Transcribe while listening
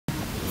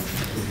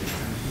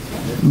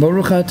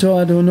Baruch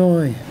atah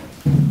Adonai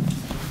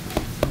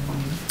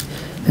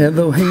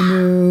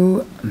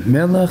Eloheinu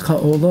melech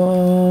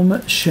haolam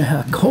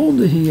shehakol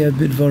nehiyeh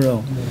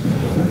bidvaro.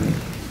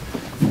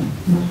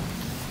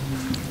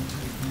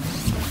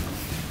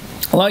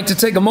 I'd like to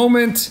take a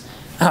moment,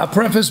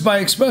 preface by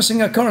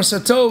expressing a karas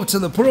hatov to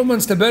the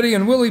Perlmans, to Betty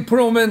and Willie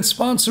Perlman,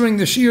 sponsoring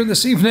the shiur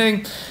this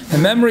evening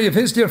in memory of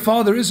his dear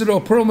father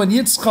Isidore Perlman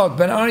Yitzchak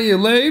ben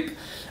Aryeh Leib.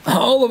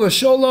 All of us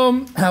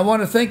shalom. I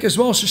want to thank as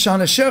well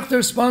Shoshana Schechter,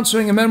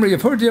 sponsoring in memory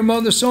of her dear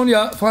mother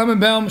Sonia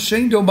Flammenbaum,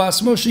 Sheindo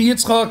Bas Moshe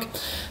Yitzchak.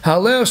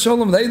 Halel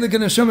shalom leilig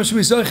and Hashem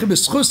shemizacha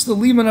b'schus the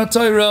liman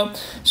hatayra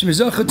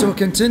shemizacha to a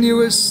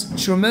continuous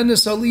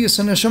tremendous aliyah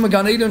and Hashem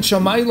gan Eytan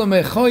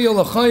shamayla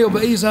mechayel achayel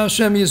be'ez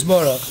Hashem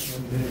yisbarach.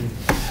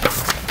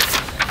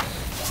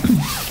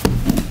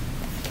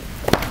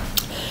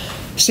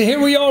 So here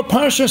we are,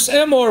 Parshas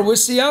Emor with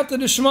Siyata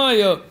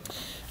D'Shmaya.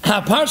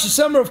 Parshas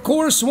Emor, of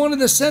course, one of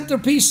the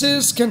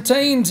centerpieces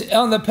contained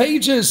on the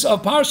pages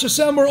of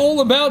Parshas Emor, all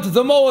about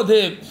the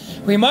Moadim.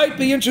 We might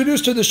be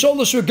introduced to the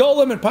Sholosh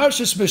Regolim in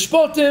Parshas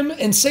Mishpatim,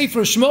 in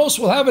Sefer Shmos.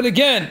 We'll have it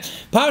again.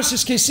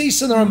 Parshas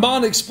Kesis and the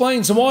Ramban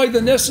explains why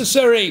the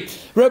necessary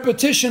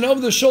repetition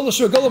of the Sholosh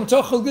Regolim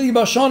Tochel Gili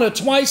Bashana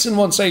twice in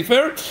one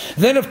Sefer.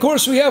 Then, of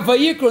course, we have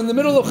Vayikra in the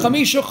middle of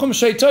Chamisha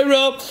Chumshei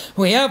Torah.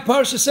 We have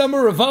Parshas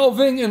Emor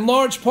revolving in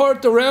large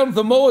part around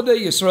the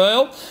Moadei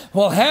Yisrael.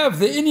 We'll have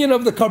the inyan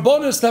of the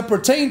Karbonis that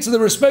pertain to the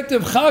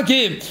respective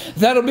Chagim.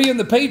 That'll be in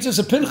the pages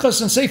of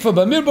Pinchas and Sefer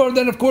Bamidbar. And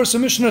then, of course, the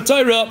Mishnah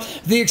Torah,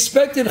 the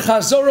expected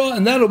Chazorah,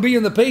 and that'll be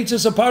in the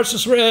pages of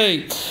Parshas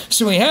Re'eh.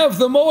 So we have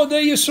the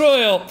Moadei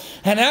Yisrael.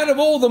 And out of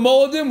all the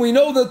Moadim, we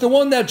know that the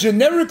one that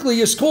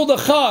generically is called a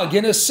Chag,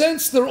 in a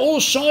sense, they're all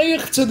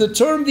shaykh to the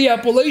term, the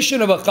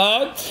appellation of a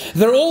Chag.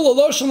 They're all a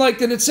Lashon, like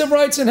the Netziv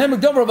writes in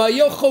Hemagdavar,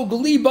 Vayocho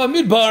Gali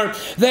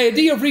Bamidbar, the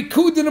idea of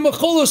Rikudin and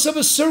Mecholos, of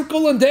a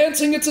circle and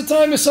dancing. It's a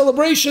time of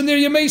celebration there,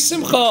 Yemei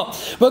Simcha.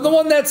 But the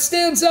one that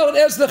stands out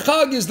as the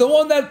Chag is the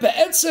one that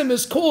Be'etzim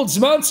is called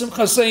Zman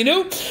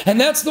Simchaseinu, and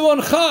that's the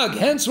one Chag.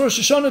 Hence Rosh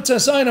Hashanah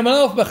Tzayin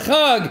Amalaf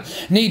B'Chag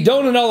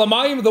Nidon and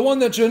Alamayim, the one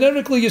that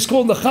generically is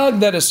called the Chag,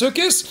 that is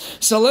Sukkos.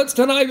 So let's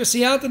tonight with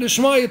Siyata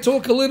D'Shmaya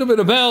talk a little bit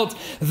about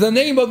the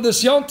name of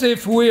this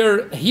Yontif.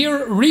 We're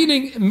here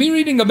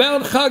reading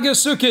about Chag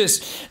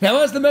Sukkos.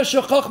 Now, as the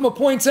Meshech Chochmah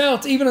points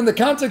out, even in the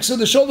context of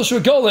the Sholosh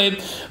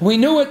Regolim, we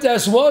knew it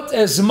as what?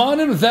 As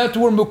Zmanim that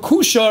were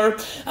Mukushar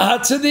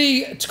to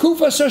the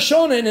Tkufas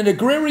Hashanah in an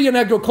agrarian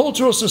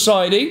agricultural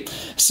society.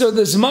 So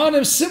the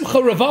Zmanim Simcha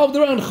revolved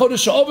around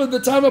Chodesh Av, the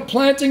time of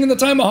planting and the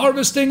time of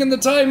harvesting and the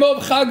time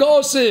of Chag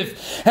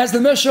Osif. As the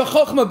Meshech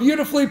Chochmah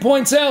beautifully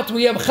points out,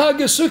 we have Chag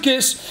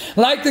Sukkos,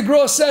 like the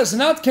Gra says,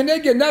 not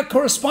connected, not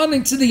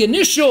corresponding to the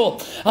initial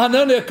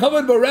Ananei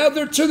Kavod, but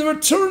rather to the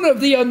return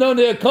of the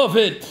Ananei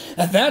Kavod.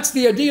 And that's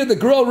the idea the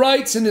Gra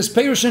writes in his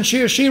Perush and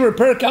Shir Shira,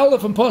 Perek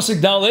Aleph and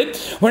Pasuk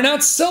Dalet. We're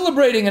not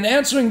celebrating and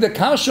answering the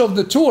kasha of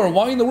the tour.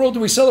 Why in the world do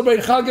we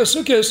celebrate Chag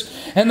Sukkos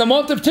in the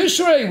month of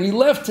Tishrei? We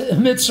left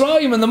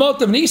Mitzrayim in the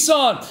month of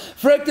Nisan.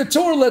 For the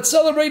tour, let's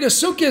celebrate a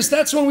Sukkos.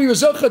 That's when we were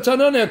Zocha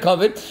Ananei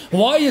Kavod.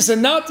 Why is it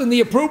not in the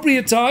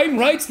appropriate time?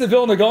 Writes the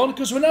Vilna Gaon,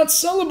 because we're not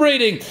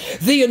celebrating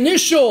the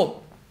initial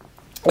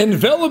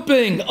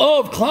enveloping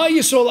of Klal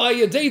Yisrael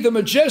Ayadei, the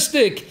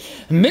majestic,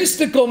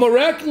 mystical,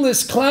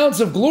 miraculous clouds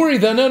of glory,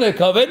 the Ananei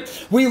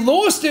Kavod. We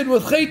lost it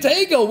with Chet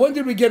Egel. When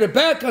did we get it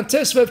back? On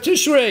Tesvav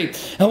Tishrei.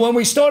 And when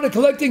we started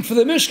collecting for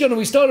the Mishkan, and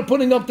we started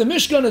putting up the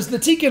Mishkan as the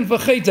Tikkun for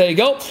Chet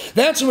Egel,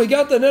 that's when we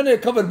got the Ananei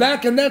Kavod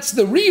back, and that's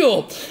the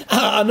real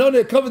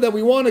Ananei Kavod that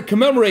we want to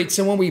commemorate.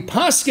 So when we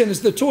paskin,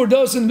 as the Torah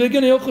does in the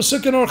beginning of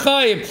Sukkah or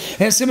Chaim,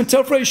 and Simon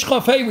Tafrei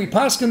Shchafei, we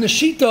paskin the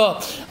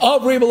Shita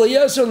of Rabbi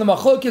Eliezer and the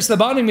Machlokes, the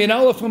Bani Min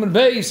Aleph and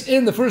Beis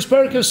in the first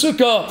parak of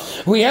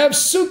Sukkah. We have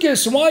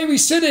Sukkos. Why are we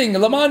sitting?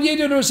 Laman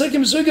Yeder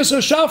Rosekim Sukkos or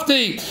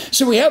Shafti.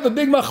 So we have a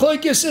big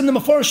machlokes in the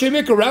Mefarshei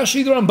Mikra,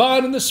 Rashi, the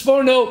Ramban, and the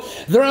Sforno,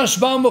 the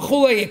Rashbam,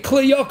 Mechulei,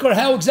 Kli Yakar.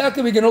 How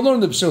exactly are we going to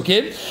learn the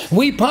Psukim?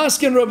 We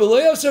paskin Rabbi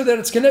Eliezer that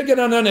it's connected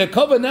on Ananei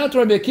Kavod, not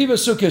Rabbi Akiva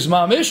Sukkos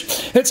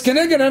Mamish. It's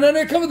connected on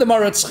Ananei Kavod. The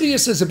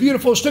Maratzchias is a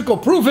beautiful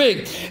shtickle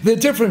proving the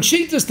different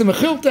shitas. The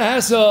Mechilta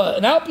has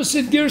an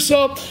opposite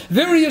girsa,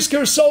 various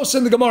girsos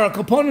in the Gemara.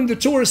 Kaponim, the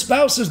Torah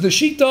espouses the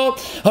shita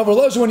of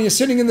Elazar. When you're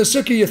sitting in the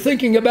sukkah, you're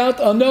thinking about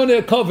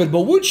Ananei Kavod.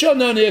 But which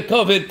Ananei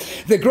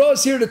Kavod? The Gra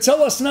is here to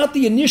tell us not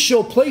the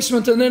initial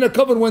placement of Ananei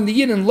Kavod when the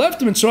Yidden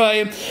left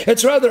Mitzrayim.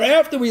 It's rather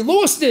after we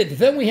lost it.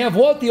 Then we have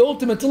what? The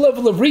ultimate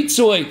level of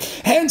Ritzoi.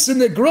 Hence, in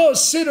the Gra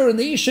Siddur in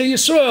the Isha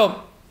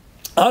Yisrael,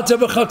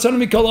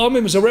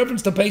 is a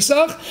reference to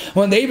Pesach,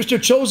 when the Eibishter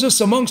chose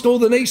us amongst all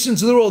the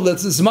nations of the world.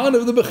 That's the Zman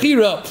of the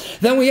Bechira.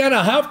 Then we had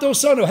a Hafto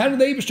Sanu. How did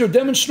the Eibishter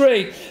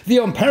demonstrate the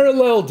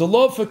unparalleled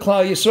love for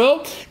Klal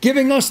Yisrael,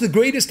 giving us the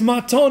greatest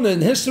matana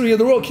in the history of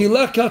the world?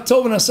 Kilech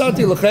Tov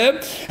Nasati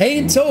Lechem,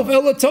 Ein Tov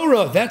El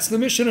Torah. That's the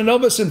mission in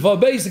Avos and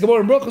Vabeis, the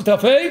Gemara in Brachos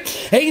Tafei.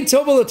 Ein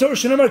Tov El Torah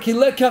Shenamar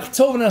Kilech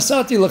Tov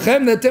Nasati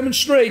Lechem. That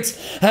demonstrates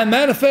and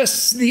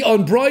manifests the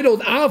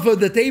unbridled ava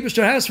that the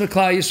Eibishter has for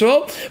Klal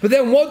Yisrael. But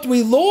then what we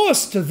we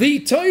lost the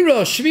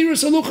Torah,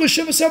 Shvirus Haluchos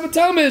Shivas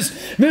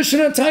Havatamis,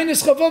 Mishnah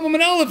Tainis Chavavam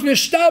and Aleph,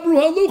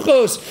 Nishtabru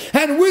Haluchos,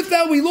 and with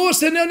that we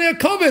lost an Enei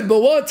Kavod. But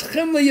what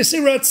Chemle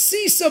Yisirat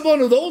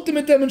Sisabanu, the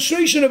ultimate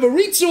demonstration of a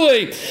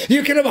Ritzui.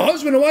 You can have a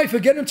husband and wife who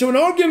get into an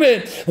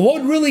argument.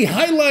 What really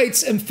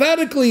highlights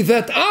emphatically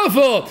that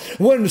Ava,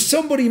 when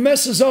somebody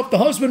messes up, the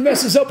husband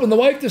messes up, and the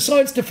wife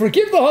decides to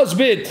forgive the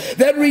husband,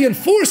 that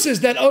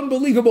reinforces that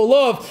unbelievable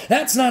love.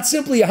 That's not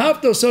simply a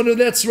Haftasana,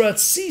 that's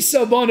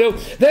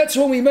Ratzisabanu. That's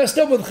when we messed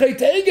up with Chet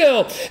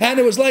Egel, and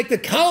it was like the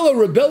Kala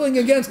rebelling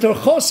against her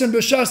Chosin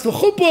B'Shas the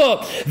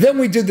Chuppah. Then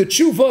we did the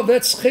Tshuva,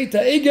 that's Chet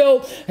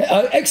Egel,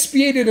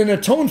 expiated and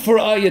atoned for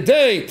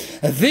Ayadeh.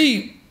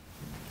 The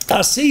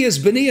Asiyas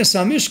B'niyas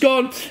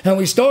HaMishkan, and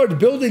we started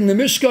building the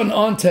Mishkan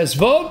on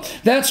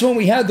Tezvav. That's when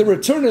we had the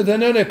return of the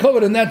Enei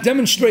Kavod, and that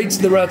demonstrates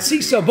the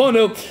Ratzisa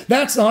Banu.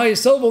 That's the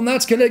highest level, and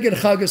that's Keneged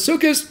Chag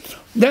HaSukkos.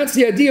 That's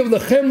the idea of the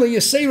Chemle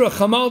Yisera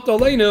Chamalt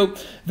Aleinu,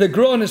 the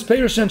Gra and his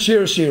Perush and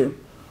Shir Shir.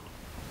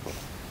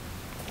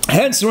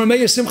 Hence,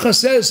 Rameh Simcha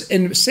says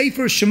in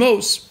Sefer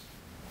Shemos,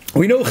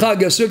 we know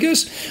Chag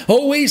HaSukkos,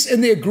 always in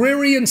the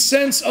agrarian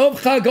sense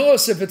of Chag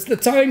HaOsif. It's the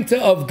time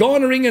of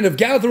garnering and of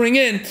gathering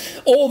in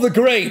all the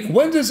grain.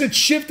 When does it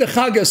shift to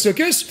Chag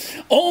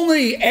HaSukkos?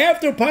 Only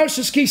after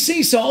Parshas Ki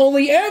Sisa,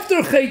 only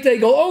after Chet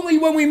Egel, only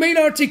when we made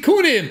our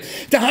Tikkunim.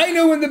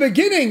 Tahainu in the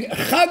beginning,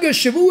 Chag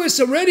HaShavuos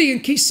already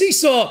in Ki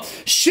Sisa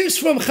shifts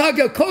from Chag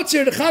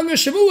HaKotzer to Chag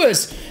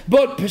HaShavuos.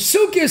 But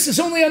Sukkos is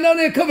only an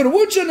Enei Kavod.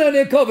 Which an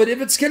Enei Kavod?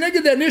 If it's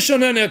connected to Nish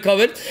an Enei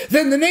Kavod,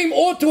 then the name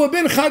ought to have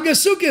been Chag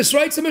HaSukkos,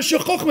 right? So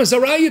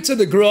Zaraya to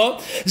the Gra,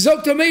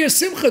 Zoktameir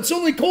Simcha, it's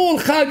only called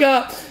Chag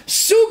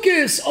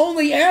HaSukkos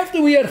only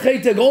after we had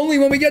Chet Egel. Only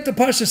when we get to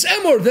Parshas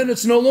Emor, then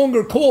it's no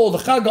longer called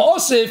Chag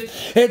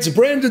HaOsif. It's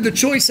branded the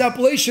choice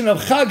appellation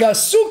of Chag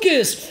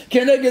HaSukkos,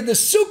 Keneged the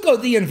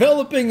Sukkah, the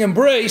enveloping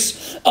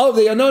embrace of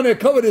the Enei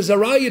Kavod, is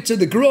Zaraya to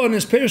the Gra and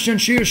his Perush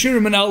and Shir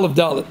Shirim and Aleph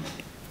Dalet.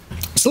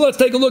 So let's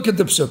take a look at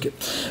the Psukkah.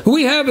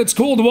 We have, it's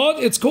called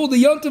what? It's called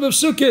the Yontiv of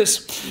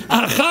Sukkos.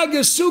 Chag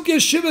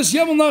HaSukkos Shivas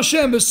Yavel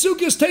Nashem,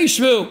 Sukkos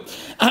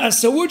Teishvu.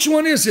 So which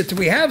one is it?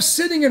 We have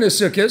sitting in a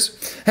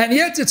Sukkos, and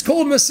yet it's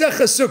called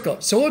Masechah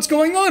Sukkah. So what's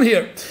going on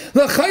here?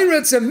 L'chayra,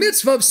 it's a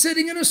mitzvah of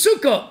sitting in a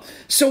Sukkah.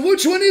 So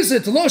which one is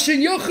it?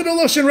 Loshin Yochid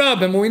or Loshin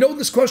Rabbi? We know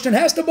this question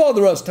has to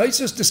bother us.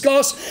 Taisus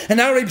discuss, and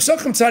Arei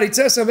P'sachim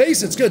Tzaditzes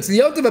Aves. It's good. It's the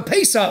Yontiv of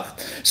Pesach.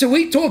 So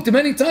we talked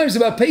many times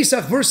about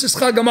Pesach versus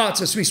Chag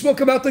HaMatzos. We spoke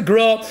about the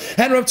Gra,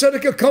 and Rav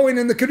Tzadok Cohen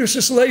and the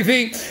Kedushas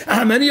Levi,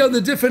 many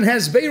other different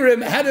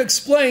Hasberim had to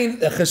explain.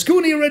 The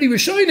Cheskuni already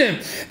was showing him.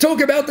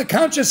 Talk about the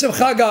conscience of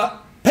Chag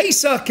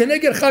Pesach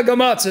Keneged Chag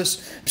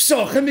HaMatzos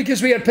Psachim,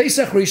 because we had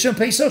Pesach Rishon,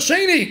 Pesach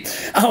Sheni.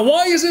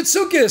 Why is it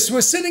Sukkos?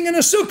 We're sitting in a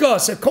Sukkah.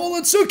 So call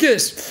it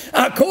Sukkos.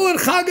 Call it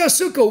Chag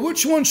HaSukkah.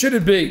 Which one should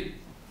it be?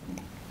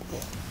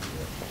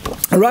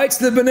 Writes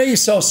the Bnei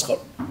Yisachar,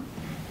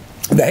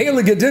 the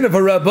Heilige Din of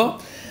a Rebbe.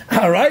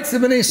 Writes the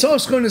Bnei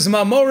Yisachar in his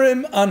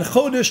Mamorim on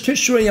Chodesh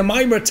Tishrei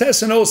Yamaimer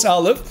Tes and Os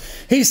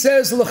Aleph. He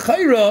says,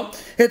 L'chayra,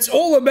 it's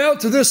all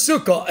about the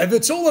Sukkah. If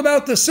it's all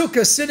about the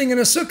Sukkah, sitting in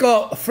a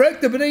Sukkah,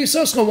 frek the Bnei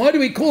Yisachar, why do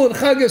we call it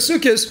Chag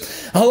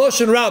HaSukkos Halosh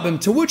and Rabbim?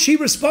 To which he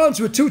responds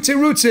with two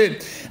terutzim.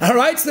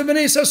 Writes the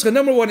Bnei Yisachar,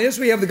 number one is,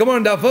 we have the Gemara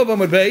in Daf Vav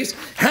Amud Beis.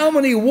 How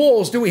many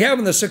walls do we have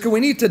in the Sukkah? We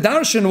need to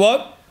darshan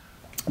what?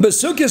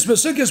 Besukis.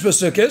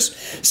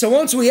 So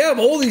once we have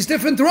all these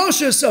different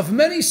drashas of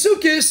many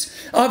sukkis,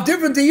 of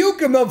different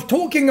diyukim, of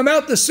talking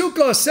about the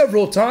sukkah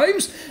several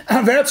times,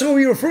 and that's what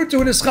we refer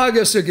to in the Chag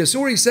HaSukkos,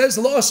 where he says,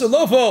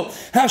 La'asalovo,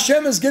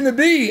 Hashem is going to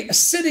be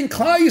sitting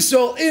Klal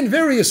Yisrael in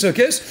various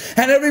sukkis,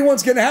 and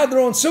everyone's going to have their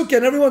own sukkah,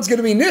 and everyone's going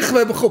to be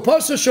nichve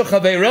b'chupasa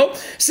shochavero.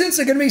 Since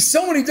there are going to be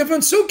so many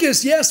different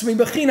sukkis, yes, mi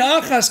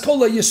b'china achas kol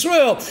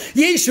Yisrael,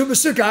 yeshu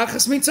b'sukkah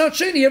achas mitzat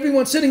sheni,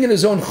 everyone's sitting in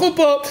his own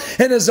chuppah,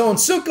 in his own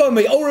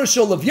sukkah,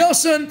 Orashol of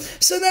Yasan.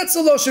 So that's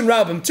the Loshin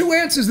Rabbim. Two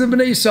answers the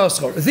Bnei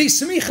Yisachar. The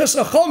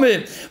Smichas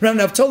Achomid, Rav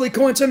Naftali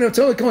Cohen,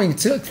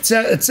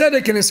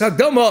 Tzedek in his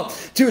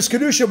Hagdama to his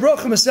Kedusha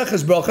Bracha,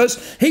 Maseches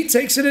Brachas, he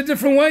takes it a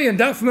different way in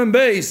Daf Mem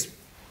Beis.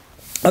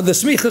 Of the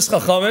Smichas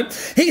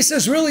Chachamim, he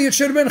says really it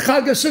should have been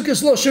Chag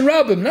HaSukkos Loshin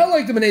Rabbim, not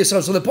like the Bnei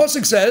Yisachar. So the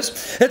pasuk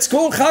says it's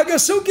called Chag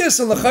HaSukkos,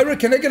 and l'chayra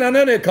keneged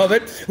Enei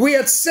Kavod. We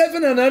had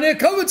 7 Enei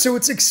Kavod, so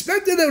it's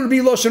expected that it would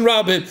be Loshin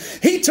Rabbim.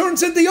 He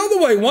turns it the other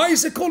way. Why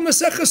is it called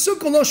Masechah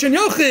Sukkah Loshin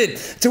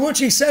Yochid? To which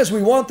he says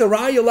we want the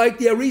raya like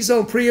the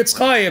Arizal Pri Etz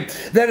Chaim,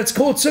 that it's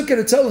called Sukkah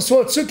to tell us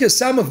what Sukkah is.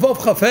 Samach Vav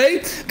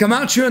Chafei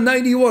Gematria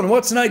 91.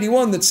 What's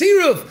 91? The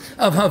Tzirav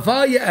of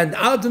Havaya and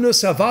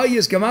Adonus Havaya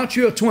is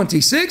Gematria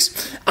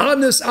 26.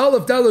 Adonus Shabbos,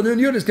 Aleph, Daled, Nun,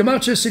 Yud is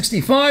Gematria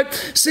 65.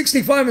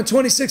 65 and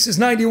 26 is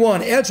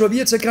 91. Adds Rav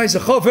Yitzchak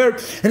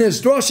Chaver and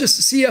his Droshes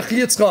Siach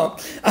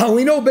Yitzchak.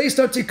 We know based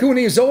on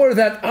Tikkuni Zohar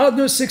that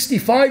Adnu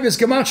 65 is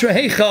Gematria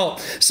Heichal.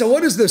 So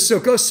what is this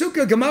Sukkah?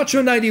 Sukkah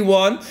Gematria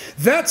 91.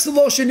 That's the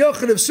Loshen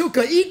Yochid of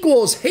Sukkah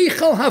equals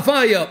Heichal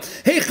Havaya.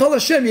 Heichal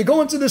Hashem. You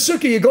go into the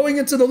Sukkah, you're going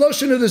into the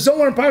Loshen of the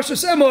Zohar and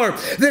Parshas Emor.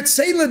 That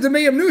Seila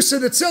Demeim Nusa,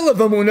 the Tzel of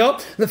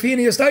Amunah. The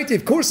Feiner Daiti.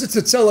 Of course it's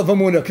the Tzel of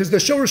Amunah because the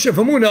Shorish of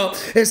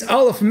Amunah is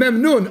Aleph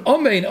Mem Nun.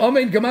 Amen.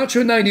 Amen.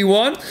 Gematria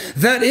 91.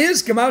 That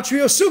is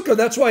Gematria Sukkah.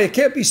 That's why it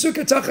can't be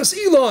Sukkah Tachas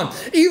Elon.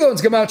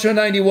 Elon's Gematria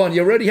 91.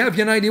 You already have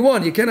your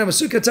 91. You can't have a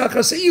Sukkah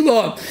Tachas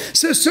Elon.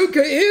 So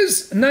Sukkah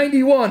is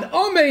 91.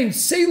 Amen.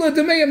 Seila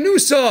Demeim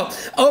Nusa.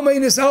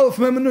 Amen is Aleph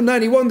Mem Nun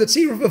 91. The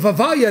Tzir of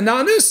Havaya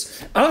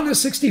Nanis.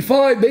 Anus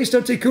 65 based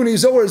on Tikkuni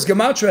Zohar is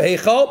Gematria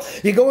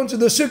Heichal. You go into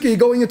the Sukkah, you're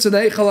going into the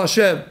Heichal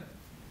Hashem.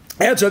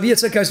 Adds Rav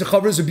Yitzchak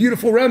Chaver is a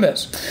beautiful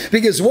remes.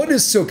 Because what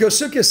is Sukkah?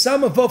 Sukkah is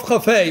Samach Vav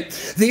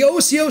Chafei. The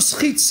Osios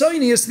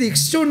Chitzonius, the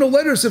external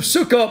letters of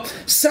Sukkah,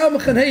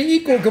 Samach and Hey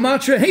equal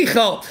Gematria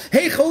Heichal.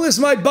 Heichal is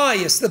my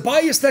bias, the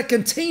bias that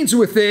contains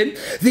within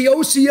the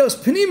Osios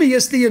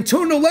Pnimius, the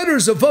internal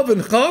letters of Vav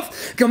and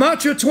Chav,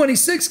 Gematria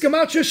 26,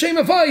 Gematria Shem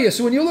Avayas.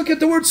 So when you look at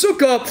the word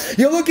Sukkah,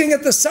 you're looking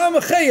at the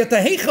Samach Hey, at the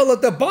Heichal,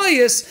 at the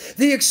bias,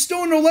 the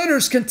external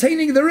letters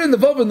containing therein the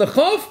Vav and the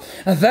Chav,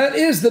 and that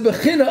is the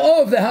Bechina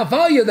of the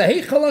Havaya, the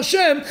Heichal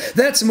Hashem.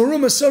 That's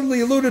Maruma subtly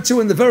alluded to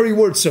in the very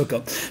word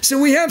Sukkah. So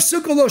we have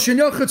Sukkah Loshen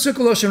Yochid, Sukkah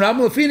Loshen Rabbi,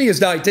 Lefini is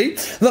Daiti.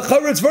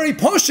 L'chara, it's very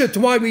poshut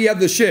why we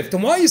have the shift.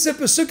 And why is it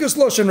for Sukkah's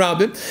Loshen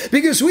Rabbi?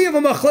 Because we have a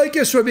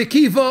Machlekes, Rabbi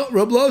Kiva,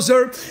 Rabbi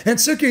Lozer, and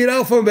Sukkah Yud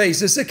Alpha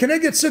basis. It can I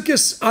get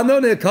Sukkah's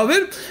Anone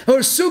Kavod or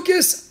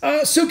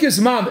Sukkah's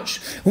Mamish.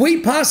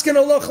 We paskin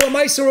Alach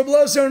Lamaisa, Rabbi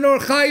Lozer, and Or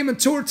Chaim, and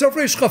Tur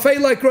Tafresh Chafei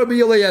like Rabbi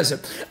Eliezer.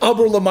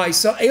 Abur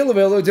Lamaisa, Elav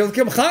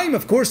Elodilkim Chaim.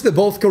 Of course, they're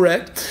both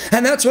correct.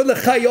 And that's what the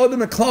Chayyod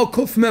and the Klal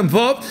Kuf Mem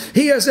Vav.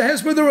 He has a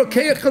Hezbollah, the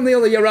Rokeach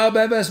Chanil Yarab,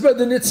 Hezbollah,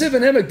 the Nitziv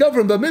and Hemek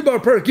Dovrim, but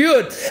Midbar Perk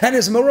Yud, and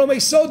his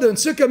Marome Soda and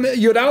Sukkah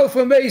Yud Alpha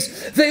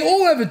Beis. They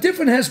all have a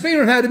different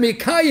Hezbollah how to make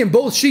Kai in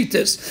both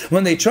Shitas.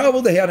 When they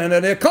traveled, they had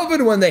an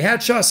covered. When they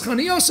had Shas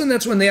Chanios, and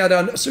that's when they had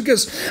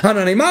Sukkah's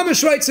Anani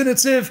Mamish rights in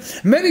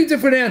Nitziv. Many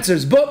different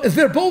answers, but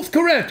they're both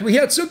correct. We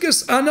had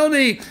Sukkah's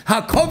Anani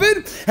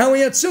HaKovid, and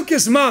we had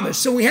Sukkah's Mamish.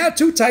 So we had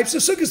two types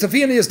of Sukkahs. The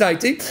Feiner is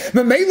Daiti.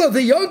 Memela,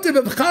 the Yontiv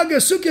of Chaga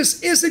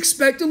Sukkahs is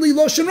expectedly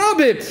Loshen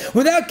Rabbi,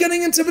 without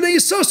getting into Bnei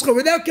Yisoscha,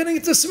 without getting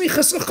into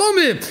Smichas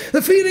Chachomim.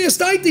 The Feiner is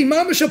Daiti.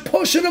 Mamish a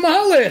Poshen and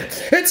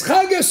Mahalech. It's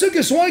Chaga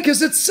Sukkahs. Why?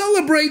 Because it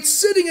celebrates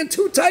sitting in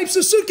two types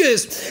of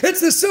Sukkahs.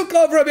 It's the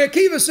Sukkah of Rabbi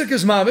Akiva,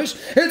 Sukkah's Mamish.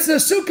 It's the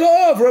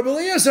Sukkah of Rabbi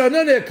Eliezer,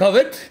 Ananei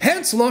Kavod.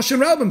 Hence Loshen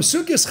Rabbi.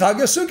 Sukkahs,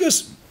 Chaga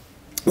Sukkahs.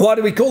 Why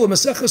do we call it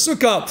Masechah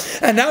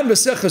Sukkah and not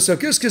Masechah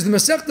Sukkahs? Because the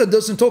Masechah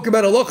doesn't talk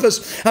about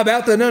halachas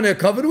about the Nanei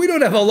Kavod. We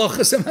don't have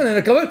halachas about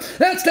Nanei Kavod.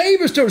 That's the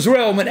Eibishter's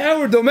realm and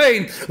our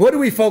domain. What do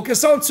we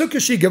focus on? Sukkah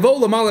Shi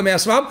Gavola Malam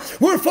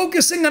Asmam. We're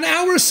focusing on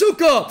our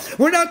Sukkah.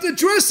 We're not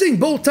addressing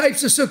both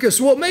types of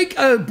Sukkahs. We'll make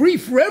a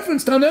brief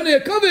reference to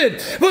Nanei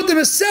Kavod. But the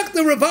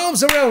Masechah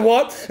revolves around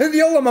what? In the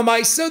Olam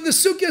HaMaisa, the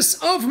Sukkahs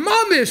of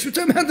Mamish. We're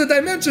talking about the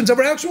dimensions of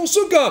our actual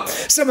Sukkah.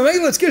 So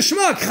let's get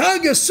Shmak.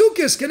 Chaga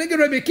Sukkahs, Keneged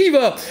Rabbi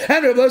Akiva,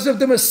 and of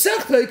the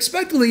Masechta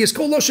expectedly is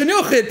called Loshen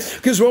Yochid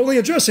because we're only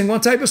addressing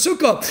one type of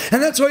Sukkah.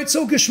 And that's why it's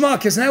so Geshmak,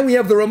 because now we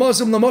have the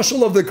Ramazim, the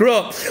Mashal of the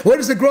Gra. What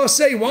does the Gra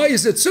say? Why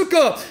is it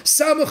Sukkah?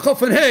 Samach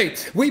Chaf and Hey.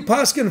 We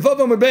paskin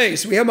Vavam and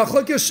Beis. We have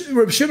Machlekes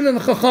Reb Shimon and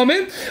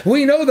Chachamim.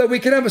 We know that we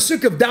can have a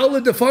Sukkah of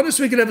Daled Defanis.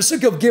 We can have a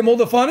Sukkah of Gimel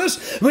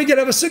Defanis. We can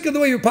have a Sukkah the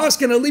way we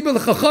paskin Aliba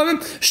Chachamim.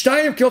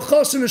 Shtayim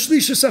Kilchos and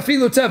Shlisha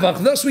Safilu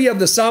Tevach. Thus we have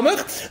the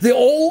Samach, the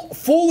all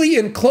fully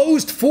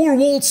enclosed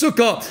four-walled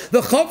Sukkah.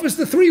 The Chaf is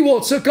the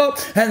three-walled Sukkah.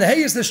 And the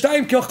Hay is the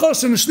Shtayim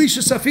Kilchos and the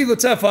Shlisha Safilu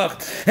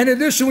Tefach. In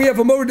addition, we have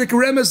a Mordik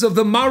Remes of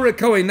the Mara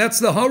Kohen. That's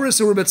the Horace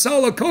or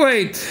Betzalel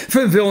Kohen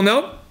from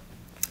Vilna.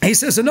 He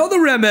says another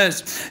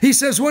remez. He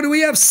says, what do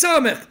we have?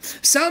 Samach.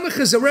 Samach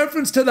is a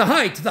reference to the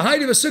height. The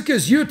height of a sukkah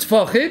is Yud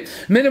Tfachim.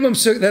 Minimum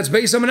sukkah. That's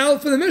based on an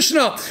aleph of the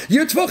Mishnah.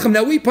 Yud Tfachim.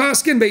 Now we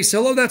pass in Beis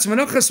Hillel. That's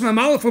Menachas Mem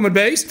Aleph from a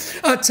base.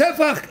 A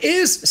tefach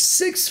is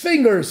 6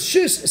 fingers.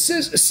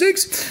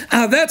 Six.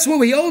 That's what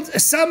we hold.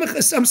 Samach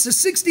is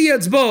 60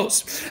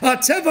 etzbos. A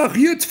tefach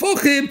Yud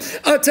Tfachim.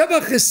 A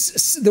tefach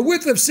is the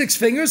width of 6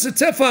 fingers. A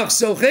tefach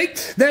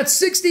sochek. That's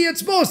 60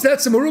 etzbos.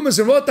 That's the marumas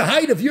and what the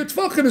height of Yud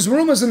Tfachim is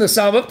marumas in the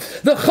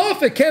Samach. The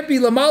Chaf, it can't be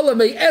Lamala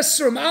Me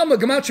Esrim Alma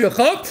Gematria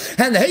Chaf,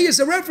 and the Hay is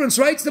a reference,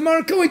 writes the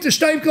Marakoi to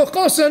Shtayim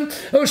Kilchosan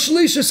or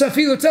Shlisha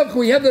Safilu Tevach.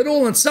 We have that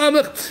all in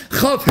Samach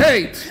Chaf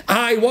Hay.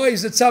 Why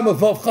is it Samach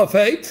Vav Chaf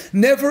Hay?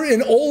 Never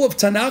in all of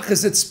Tanakh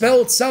is it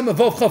spelled Samach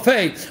Vav Chaf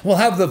Hay. We'll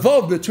have the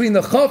Vav between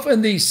the Chaf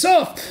and the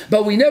Saf,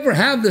 but we never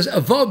have this a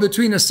Vav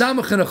between a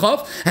Samach and a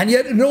Chaf, and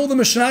yet in all the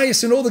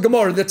Mishnayos and all the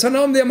Gemara, the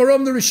Tanam, the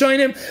Amaram, the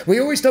Rishonim, we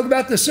always talk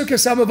about the Sukkah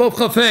Samach Vav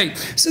Chaf Hay.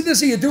 So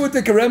this is you do it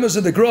the Karemas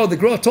of the Gra. The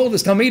Gra told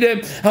us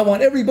Talmidim I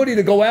want everybody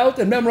to go out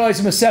and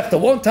memorize the Masechta.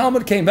 One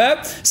Talmud came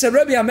back, said,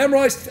 Rabbi, I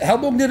memorized, how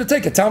long did it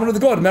take a Talmud of the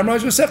God to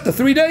memorize Masechta?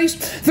 3 days?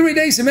 3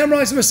 days to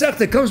memorize the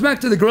Masechta. Comes back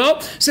to the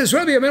Gra, says,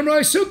 Rabbi, I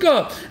memorized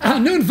Sukkah.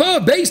 Nun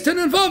Vav, based on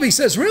Nun Vav. He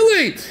says,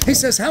 really? He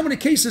says, how many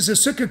cases of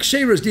Sukkah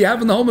Ksheras do you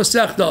have in the whole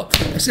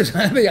Masechta? I says,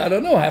 Rabbi, I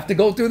don't know. I have to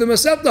go through the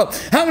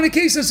Masechta. How many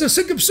cases of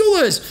Sukkah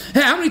Psulas?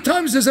 How many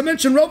times does it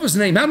mention Rabbi's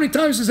name? How many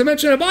times does it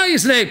mention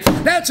Abaya's name?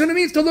 That's what it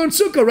means to learn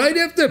Sukkah. Right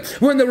after,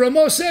 when the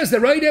Ramah says that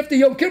right after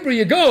Yom Kippur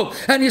you go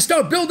and you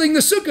start building the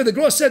Sukkah. The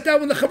Gra sat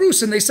down with the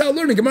Charus and they start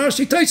learning Gemara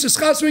Shitaisus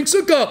Chasring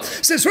Sukkah.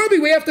 Says, Rabbi,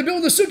 we have to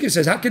build a Sukkah. He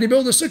says, how can you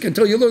build a Sukkah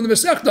until you learn the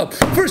Masechta?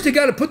 First you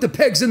got to put the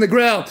pegs in the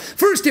ground.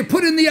 First you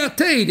put in the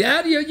Atayid.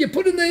 How do you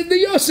put in the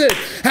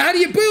Yosef? How do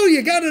you build?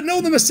 You got to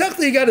know the Masechta.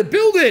 You got to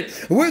build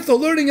it with the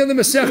learning of the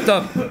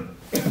Masechta.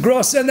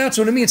 Gra said that's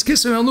what it means. To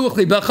know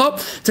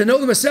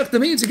the Masechta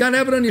means you got to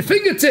have it on your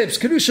fingertips.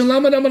 Kedushin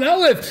Lamed Amen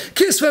Aleph.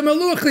 Kisvei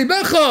Meluach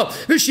Libecha.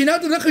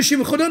 V'shinat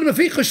Nechashim Chodon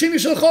Mefich Hashim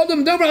Yishal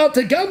Chodom Davar Al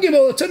Tegam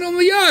Gimel Tanon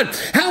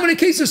Liyad. How many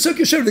cases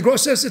Sukkah Shem? The Gra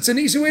says it's an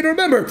easy way to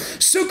remember.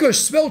 Sukkah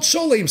spelled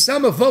Sholim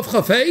Samav Vav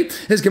Chafei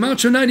is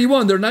Gematria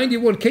 91. There are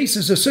 91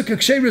 cases of Sukkah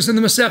Ksheras in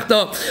the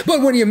Masechta.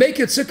 But when you make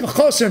it Sukkah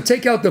Chaser and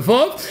take out the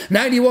Vav,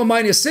 91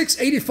 minus 6,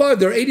 85.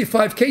 There are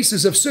 85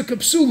 cases of Sukkah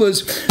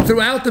Psulas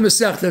throughout the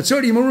Masechta. It's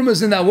already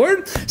Marumas in that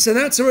word, so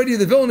that's already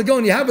the Vilna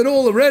Gaon. You have it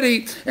all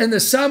already in the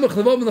Samach,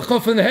 the Vav, and the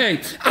Chaf, and the Hey.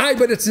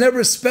 But it's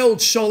never spelled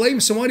Sholem,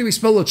 so why do we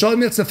spell it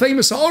Sholem? It's the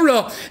famous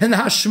Aura and the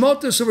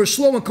Hashmatas of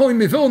Shlomo Kohen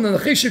Mivilna and the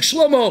Cheshik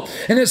Shlomo,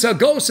 and there's a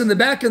ghost in the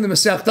back of the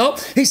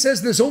Masechta. He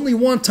says there's only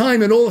one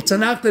time in all of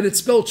Tanakh that it's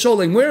spelled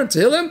Sholem. Where in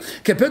Tehillim?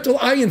 Kapitel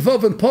Ayin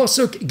Vav and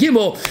Pasuk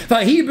Gimel.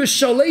 Vahi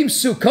b'Sholem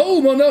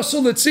Sukkah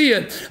Manasul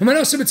Letzion.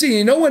 Manasul Letzion.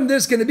 You know when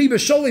there's going to be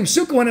b'Sholem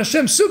Sukkah, when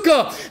Hashem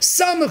Sukkah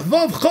Samach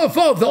Vav Chav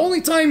Vav. The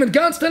only time in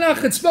God's Tanakh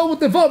it's spelled with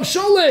the Vav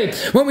Sholem.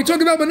 When we talk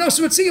about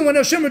Manasseh Mitzvah, when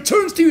Hashem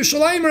returns to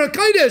Yerushalayim or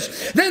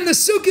Akadosh, then the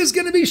Sukkah is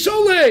going to be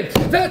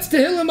Sholem. That's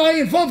Tehillim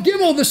Ayin Vav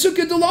Gimel, the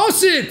Sukkah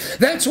Delasid.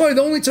 That's why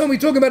the only time we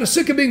talk about a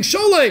Sukkah being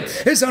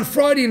Sholem is on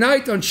Friday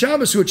night on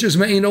Shabbos, which is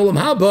Me'in Olam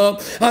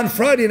Haba. On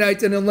Friday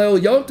night and in Leil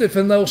Yontif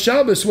and Leil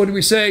Shabbos, what do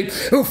we say?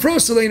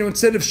 Ufrosalenu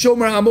instead of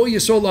Shomer Amo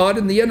Yisol Ad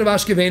in the end of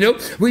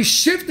Ashkevenu, we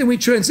shift and we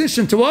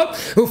transition to what?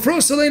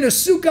 Ufrosalenu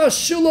Sukkah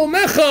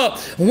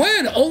Shilomecha.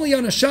 When? Only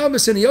on a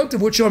Shabbos and a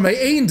Yontif, which are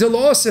Me'in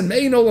Delos and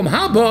Mein Olam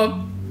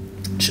Haba.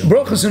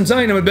 Brachas and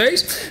Zayin Amid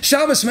Beis,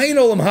 Shabbos Mein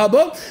Olam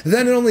Haba.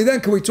 Then and only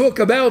then can we talk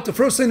about the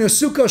first thing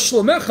is Sukkah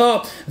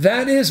Shlomecha.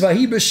 That is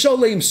Vahi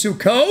B'Sholem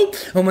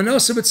Sukkah. And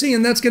Manasseh B'Tzi,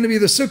 and that's going to be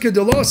the Sukkah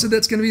Delasa.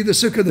 That's going to be the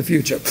Sukkah of the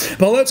future.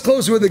 But let's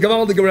close with the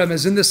Gavaldik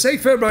Remes. In the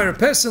Sefer by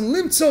Repesin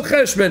Limtzo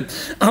Cheshben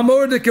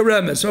Amordik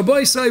Remes.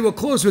 Rabbi Sai will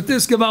close with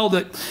this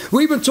Gavaldik.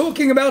 We've been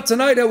talking about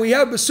tonight how we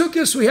have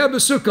Sukkahs, we have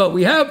Sukkah.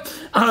 We have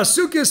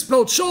Sukkah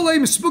spelled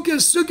Sholem,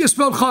 Sukkah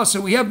spelled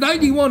Chaser. We have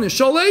 91 is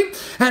Sholem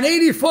and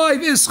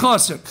 85 is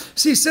Chaser.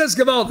 So he says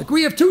Gavaldik.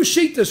 We have two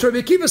shittas.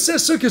 Rabbi Akiva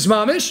says Sukkah's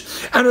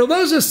mamish, and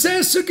Rabbi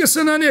says Sukkah's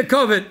ananya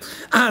kovet.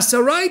 So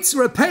writes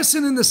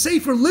Repesin in the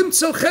Sefer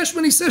Limtzo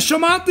Cheshbon. He says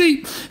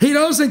Shamati. He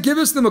doesn't give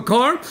us the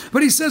makar,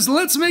 but he says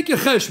let's make a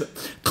cheshbon.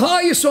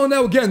 Klal Yisrael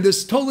now again.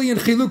 This totally in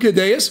Chilukei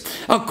Deis,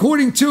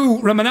 according to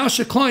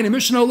Ramanasha Klein and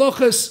Mishnah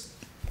Lochas.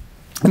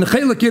 And the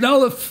Chelek Yud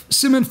Aleph,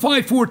 Siman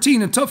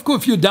 5:14, and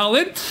Tavkuf Yud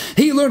Daled,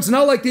 he learns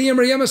not like the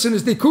Yemri Yemes and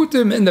his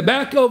Likutim in the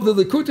back of the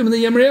Likutim and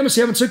the Yemri Yemes,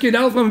 you haven't Sukkah Yud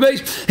Aleph on the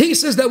base. He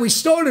says that we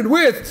started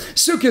with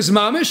Sukkah's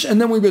Mamish, and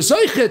then we were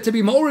Zoichet to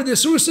be Ma'orah the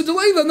Surah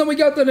Delayla, and then we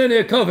got that in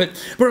a Kovet.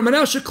 But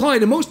Menashe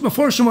Klein, and most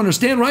Mefarshim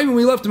understand, right when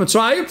we left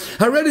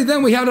Mitzrayim, already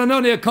then we had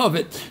Ananei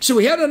Kovet. So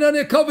we had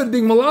Ananei Kovet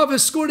being Malav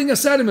escorting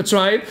us out of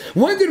Mitzrayim.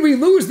 When did we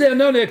lose the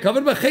Ananei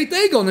Kovet?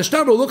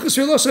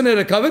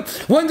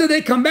 When did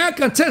they come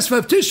back on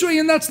Tesvav Tishrei?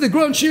 And that's the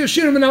Grand Shir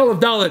Shirim and Aleph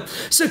Dalet.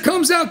 So it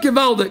comes out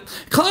Gevaldik.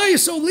 Klal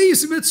Yisrael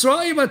leaves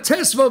Mitzrayim at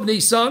Tesvav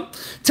Nisan.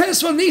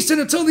 Tesvav Nisan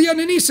until the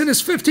end of Nisan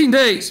is 15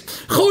 days.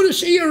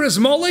 Chodesh Iyar is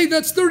Malay,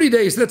 that's 30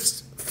 days.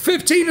 That's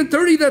 15 and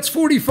 30, that's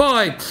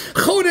 45.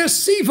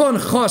 Chodesh Sivan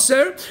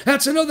Chaser,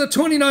 that's another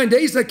 29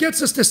 days. That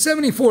gets us to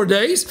 74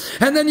 days.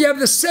 And then you have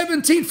the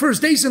 17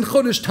 first days in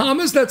Chodesh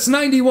Tammuz, that's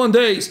 91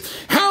 days.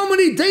 How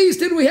many days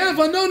did we have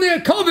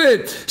Ananei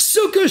Kovet?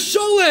 Sukkah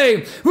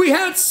Sholem. We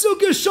had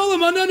Sukkah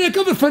Sholem Ananei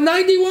Kovet for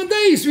 91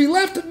 days. We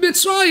left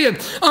Mitzrayim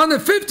on the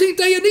 15th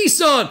day of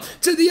Nisan.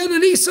 To the end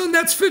of Nisan,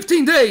 that's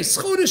 15 days.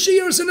 Chodesh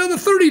Iyar is another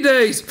 30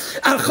 days.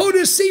 And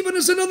Chodesh Sivan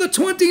is another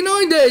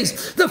 29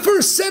 days. The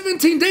first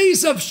 17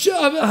 days of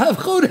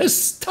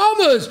Chodesh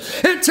Tammuz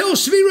until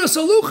Shviras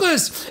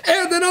Aluchas,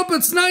 and then up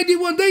it's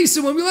 91 days.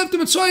 So when we left the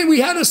Mitzrayim, we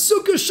had a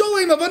Sukkah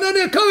Sholem of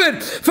Ananei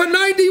Kovet for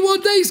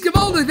 91 days.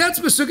 Gevaldik, that's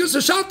Sukkah. So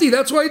Shat 20.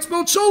 That's why it's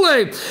spelled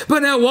Sholem.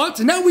 But now what?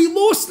 Now we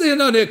lost the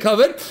Ananei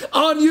Kavod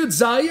on Yud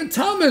Zayin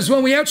Tammuz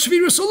when we had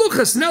Shviras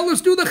Haluchas. Now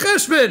let's do the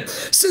Cheshbon.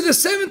 So the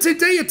 17th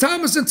day of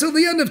Tammuz until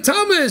the end of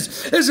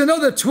Tammuz is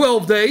another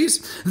 12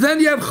 days. Then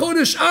you have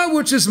Chodesh Av,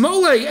 which is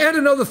Molei, add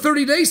another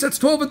 30 days. That's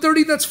 12 and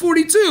 30, that's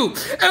 42.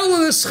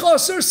 Elul is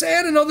Chaser, so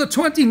add another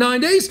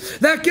 29 days.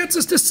 That gets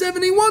us to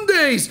 71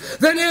 days.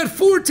 Then add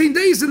 14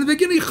 days in the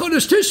beginning of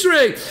Chodesh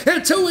Tishrei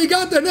until we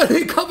got the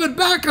Ananei Kavod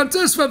back on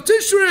Tesvav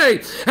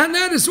Tishrei. And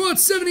that is what?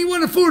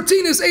 71 and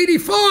 14 is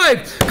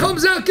 85.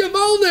 Comes out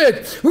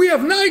Gevaldik. We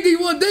have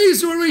 91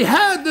 days where we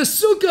had the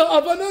Sukkah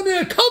of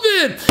Ananei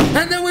Kavod.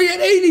 And then we had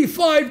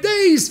 85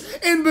 days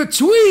in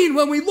between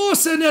when we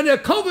lost Ananei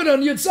Kavod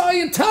on Yud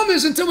Zayin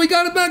Tammuz until we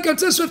got it back on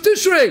Tesvav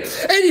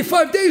Tishrei.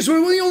 85 days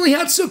where we only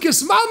had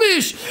Sukkahs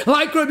Mamish,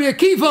 like Rabbi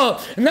Akiva,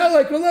 and now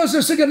like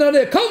Relazar Sukkah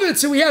Ananei Kavod.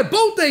 So we had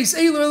both days.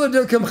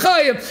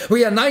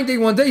 We had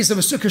 91 days of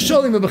a Sukkah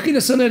Sholem of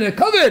Bechinas Ananei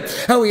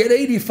Kavod, and we had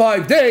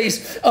 85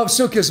 days of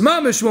Sukkahs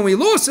Mamish when we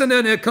lost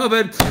Ananei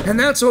Kavod, and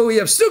that's why we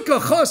have Sukkah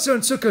Chaser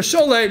and Sukkah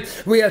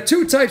Sholem. We have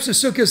two types of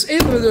Sukkahs.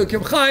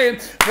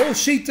 Both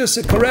Shitas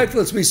are correct.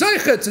 Let's be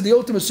Zeichet to the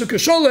ultimate Sukkah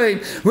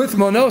Sholem with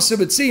Monasa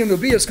B'Tziyim, the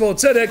Bias called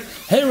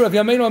Tzedek. Hey Rav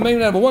Yameinu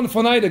Ameinu, have a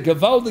wonderful night. A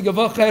Gavaldi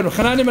Gavach,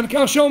 Chananim and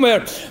Kal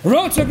Shomer.